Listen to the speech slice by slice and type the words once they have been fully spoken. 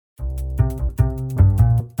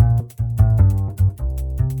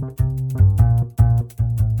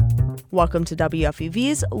Welcome to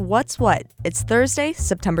WFUV's What's What? It's Thursday,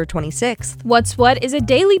 September 26th. What's What is a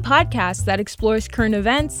daily podcast that explores current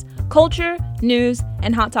events, culture, news,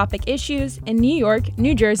 and hot topic issues in New York,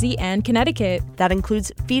 New Jersey, and Connecticut. That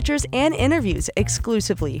includes features and interviews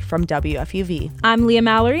exclusively from WFUV. I'm Leah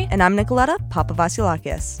Mallory. And I'm Nicoletta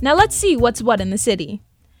Papavasilakis. Now let's see what's what in the city.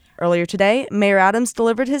 Earlier today, Mayor Adams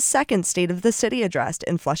delivered his second State of the City address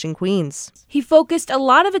in Flushing, Queens. He focused a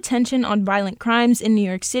lot of attention on violent crimes in New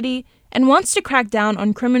York City and wants to crack down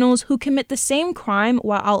on criminals who commit the same crime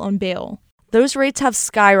while out on bail. Those rates have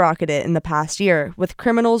skyrocketed in the past year, with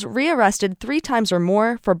criminals rearrested 3 times or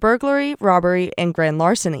more for burglary, robbery, and grand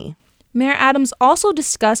larceny. Mayor Adams also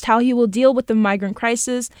discussed how he will deal with the migrant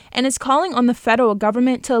crisis and is calling on the federal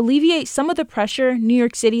government to alleviate some of the pressure New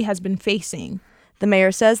York City has been facing. The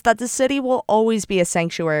mayor says that the city will always be a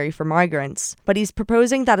sanctuary for migrants, but he's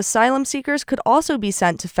proposing that asylum seekers could also be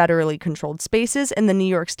sent to federally controlled spaces in the New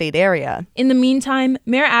York State area. In the meantime,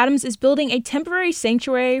 Mayor Adams is building a temporary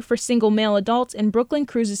sanctuary for single male adults in Brooklyn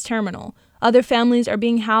Cruises Terminal. Other families are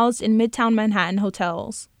being housed in Midtown Manhattan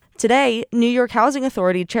hotels. Today, New York Housing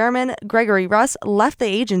Authority Chairman Gregory Russ left the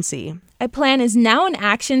agency. A plan is now in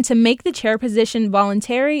action to make the chair position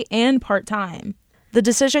voluntary and part-time. The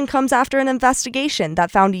decision comes after an investigation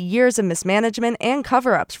that found years of mismanagement and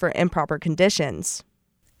cover-ups for improper conditions.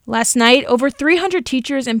 Last night, over 300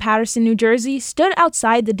 teachers in Paterson, New Jersey, stood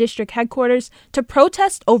outside the district headquarters to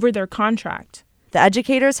protest over their contract. The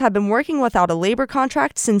educators have been working without a labor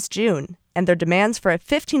contract since June, and their demands for a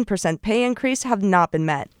 15% pay increase have not been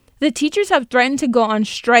met. The teachers have threatened to go on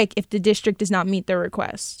strike if the district does not meet their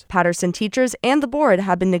request. Paterson teachers and the board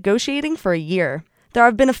have been negotiating for a year. There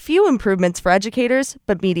have been a few improvements for educators,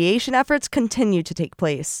 but mediation efforts continue to take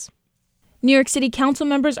place. New York City Council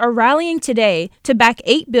members are rallying today to back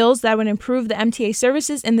 8 bills that would improve the MTA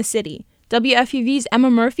services in the city. WFUV's Emma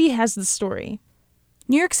Murphy has the story.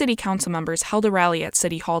 New York City Council members held a rally at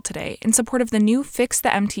City Hall today in support of the new Fix the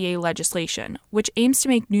MTA legislation, which aims to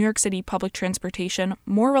make New York City public transportation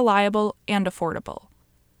more reliable and affordable.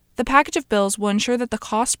 The package of bills will ensure that the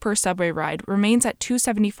cost per subway ride remains at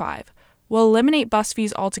 $2.75, will eliminate bus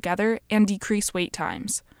fees altogether and decrease wait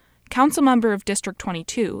times. Councilmember of District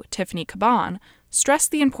 22, Tiffany Caban,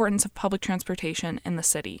 stressed the importance of public transportation in the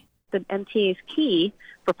city. The MTA is key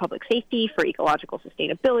for public safety, for ecological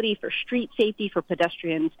sustainability, for street safety, for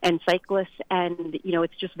pedestrians and cyclists, and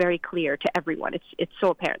it's just very clear to everyone. It's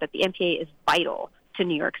so apparent that the MTA is vital to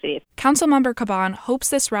New York City. Councilmember Caban hopes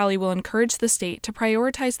this rally will encourage the state to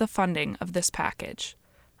prioritize the funding of this package.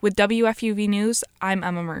 With WFUV News, I'm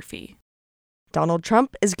Emma Murphy. Donald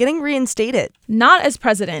Trump is getting reinstated. Not as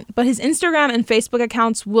president, but his Instagram and Facebook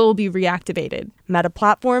accounts will be reactivated. Meta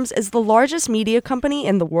Platforms is the largest media company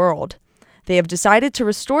in the world. They have decided to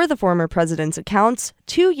restore the former president's accounts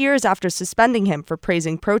 2 years after suspending him for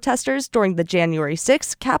praising protesters during the January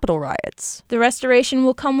 6th Capitol riots. The restoration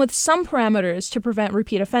will come with some parameters to prevent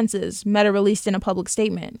repeat offenses, Meta released in a public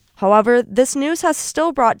statement. However, this news has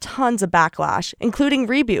still brought tons of backlash, including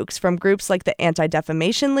rebukes from groups like the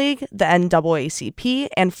Anti-Defamation League, the NAACP,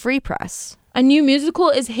 and Free Press. A new musical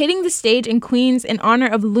is hitting the stage in Queens in honor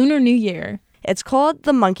of Lunar New Year. It's called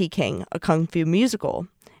The Monkey King, a kung fu musical,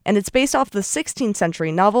 and it's based off the 16th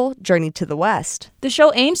century novel Journey to the West. The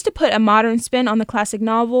show aims to put a modern spin on the classic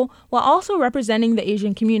novel while also representing the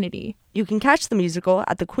Asian community. You can catch the musical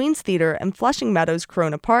at the Queens Theater in Flushing Meadows,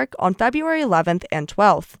 Corona Park on February 11th and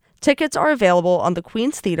 12th. Tickets are available on the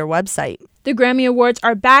Queens Theater website. The Grammy Awards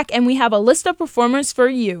are back, and we have a list of performers for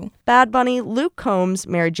you. Bad Bunny, Luke Combs,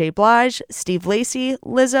 Mary J. Blige, Steve Lacy,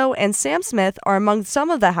 Lizzo, and Sam Smith are among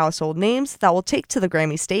some of the household names that will take to the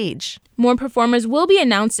Grammy stage. More performers will be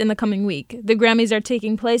announced in the coming week. The Grammys are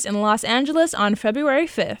taking place in Los Angeles on February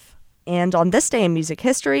 5th. And on this day in music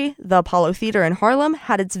history, the Apollo Theater in Harlem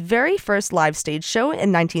had its very first live stage show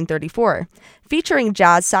in 1934, featuring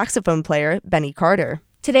jazz saxophone player Benny Carter.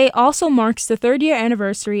 Today also marks the 3rd-year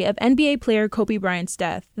anniversary of NBA player Kobe Bryant's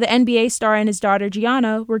death. The NBA star and his daughter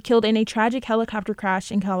Gianna were killed in a tragic helicopter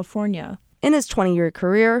crash in California. In his 20-year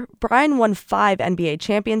career, Bryant won 5 NBA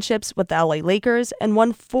championships with the LA Lakers and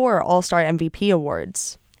won 4 All-Star MVP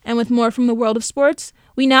awards. And with more from the world of sports,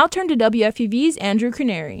 we now turn to WFUV's Andrew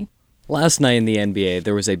Craneri. Last night in the NBA,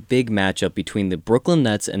 there was a big matchup between the Brooklyn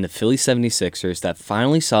Nets and the Philly 76ers that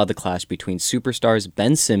finally saw the clash between superstars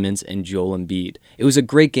Ben Simmons and Joel Embiid. It was a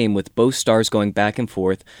great game with both stars going back and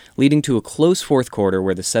forth, leading to a close fourth quarter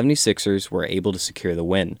where the 76ers were able to secure the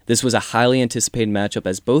win. This was a highly anticipated matchup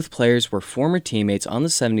as both players were former teammates on the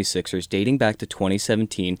 76ers dating back to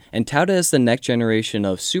 2017 and touted as the next generation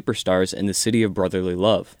of superstars in the city of brotherly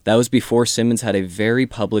love. That was before Simmons had a very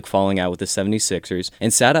public falling out with the 76ers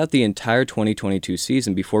and sat out the entire entire 2022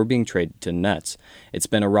 season before being traded to the Nets. It's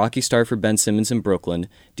been a rocky start for Ben Simmons in Brooklyn,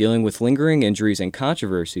 dealing with lingering injuries and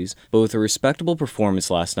controversies, but with a respectable performance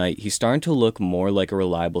last night, he's starting to look more like a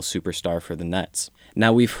reliable superstar for the Nets.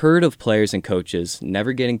 Now, we've heard of players and coaches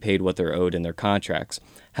never getting paid what they're owed in their contracts.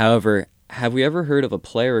 However, have we ever heard of a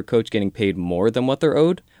player or coach getting paid more than what they're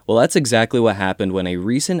owed? Well, that's exactly what happened when a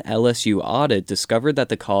recent LSU audit discovered that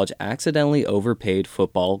the college accidentally overpaid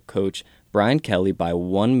football coach Brian Kelly by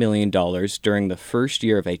 $1 million during the first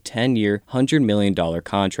year of a 10-year, $100 million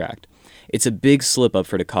contract. It's a big slip-up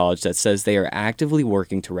for the college that says they are actively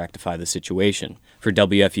working to rectify the situation. For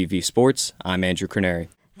WFUV Sports, I'm Andrew Craneri.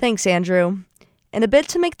 Thanks, Andrew. In a bid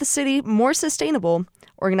to make the city more sustainable,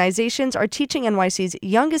 organizations are teaching NYC's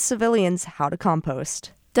youngest civilians how to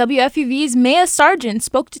compost. WFUV's Maya Sargent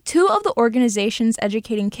spoke to two of the organizations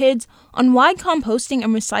educating kids on why composting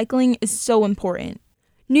and recycling is so important.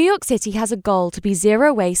 New York City has a goal to be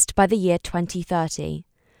zero waste by the year 2030.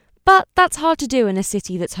 But that's hard to do in a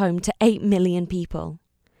city that's home to 8 million people.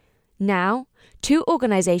 Now, two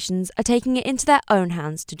organizations are taking it into their own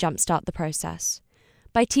hands to jumpstart the process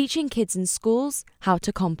by teaching kids in schools how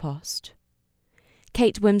to compost.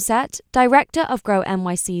 Kate Wimsett, director of Grow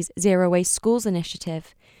NYC's Zero Waste Schools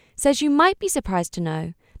initiative, says you might be surprised to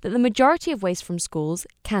know that the majority of waste from schools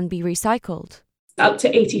can be recycled. Up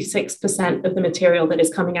to 86% of the material that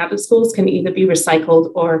is coming out of schools can either be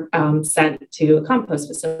recycled or sent to a compost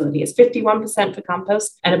facility. It's 51% for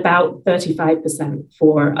compost and about 35%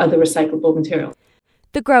 for other recyclable material.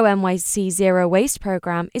 The Grow NYC Zero Waste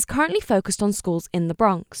program is currently focused on schools in the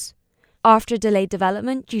Bronx. After delayed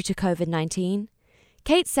development due to COVID-19,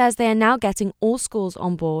 Kate says they are now getting all schools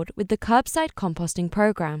on board with the curbside composting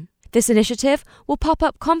program. This initiative will pop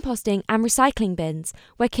up composting and recycling bins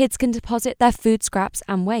where kids can deposit their food scraps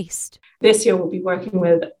and waste. This year, we'll be working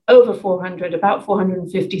with over 400, about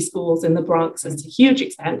 450 schools in the Bronx. It's a huge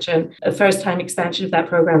expansion, a first-time expansion of that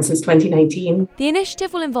program since 2019. The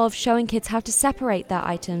initiative will involve showing kids how to separate their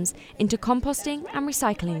items into composting and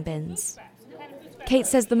recycling bins. Kate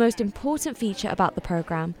says the most important feature about the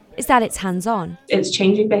program is that it's hands-on. It's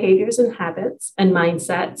changing behaviors and habits and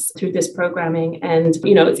mindsets through this programming. And,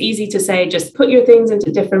 it's easy to say, just put your things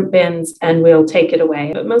into different bins and we'll take it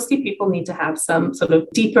away. But mostly people need to have some sort of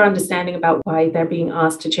deeper understanding about why they're being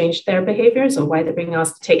asked to change their behaviors or why they're being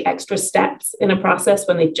asked to take extra steps in a process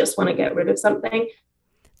when they just want to get rid of something.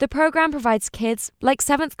 The program provides kids, like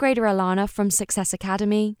 7th grader Alana from Success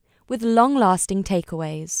Academy, with long-lasting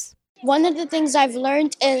takeaways. One of the things I've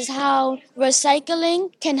learned is how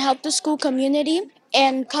recycling can help the school community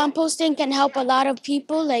and composting can help a lot of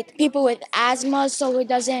people, like people with asthma, so it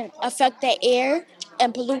doesn't affect the air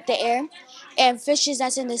and pollute the air, and fishes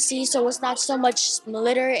that's in the sea, so it's not so much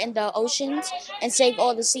litter in the oceans, and save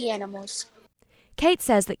all the sea animals. Kate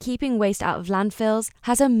says that keeping waste out of landfills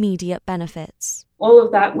has immediate benefits. All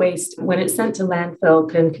of that waste, when it's sent to landfill,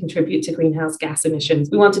 can contribute to greenhouse gas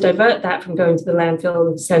emissions. We want to divert that from going to the landfill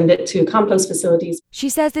and send it to compost facilities. She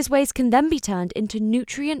says this waste can then be turned into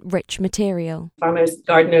nutrient-rich material. Farmers,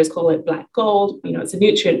 gardeners call it black gold. It's a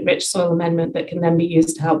nutrient-rich soil amendment that can then be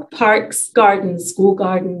used to help parks, gardens, school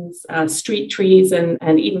gardens, street trees, and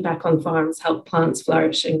even back on farms, help plants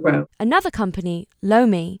flourish and grow. Another company,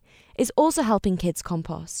 Lomi, is also helping kids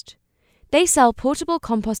compost. They sell portable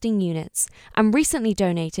composting units and recently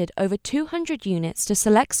donated over 200 units to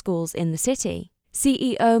select schools in the city.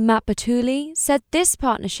 CEO Matt Batuli said this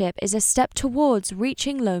partnership is a step towards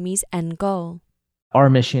reaching Lomi's end goal. Our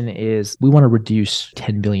mission is we want to reduce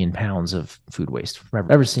 10 billion pounds of food waste from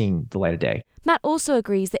ever seeing the light of day. Matt also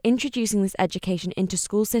agrees that introducing this education into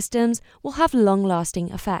school systems will have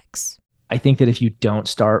long-lasting effects. I think that if you don't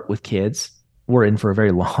start with kids, we're in for a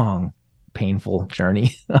very long, painful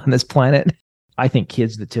journey on this planet. I think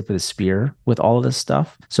kids are the tip of the spear with all of this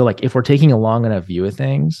stuff. So if we're taking a long enough view of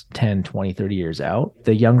things, 10, 20, 30 years out,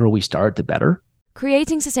 the younger we start, the better.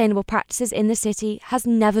 Creating sustainable practices in the city has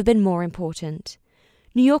never been more important.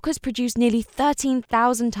 New Yorkers produce nearly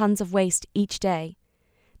 13,000 tons of waste each day.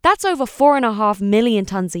 That's over 4.5 million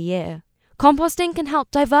tons a year. Composting can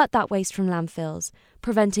help divert that waste from landfills,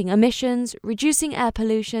 preventing emissions, reducing air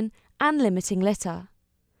pollution, and limiting litter.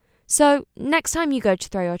 So, next time you go to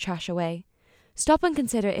throw your trash away, stop and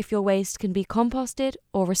consider if your waste can be composted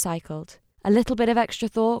or recycled. A little bit of extra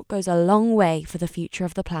thought goes a long way for the future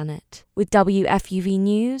of the planet. With WFUV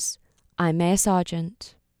News, I'm Maya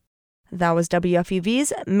Sargent. That was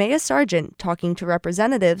WFUV's Maya Sargent talking to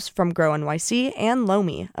representatives from Grow NYC and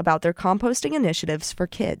Lomi about their composting initiatives for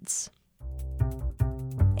kids.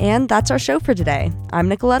 And that's our show for today. I'm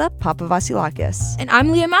Nicoletta Papavasilakis. And I'm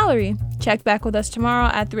Leah Mallory. Check back with us tomorrow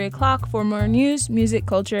at 3 o'clock for more news, music,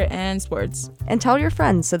 culture, and sports. And tell your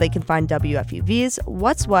friends so they can find WFUV's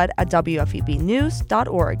What's What at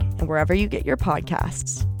WFUVnews.org and wherever you get your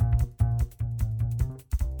podcasts.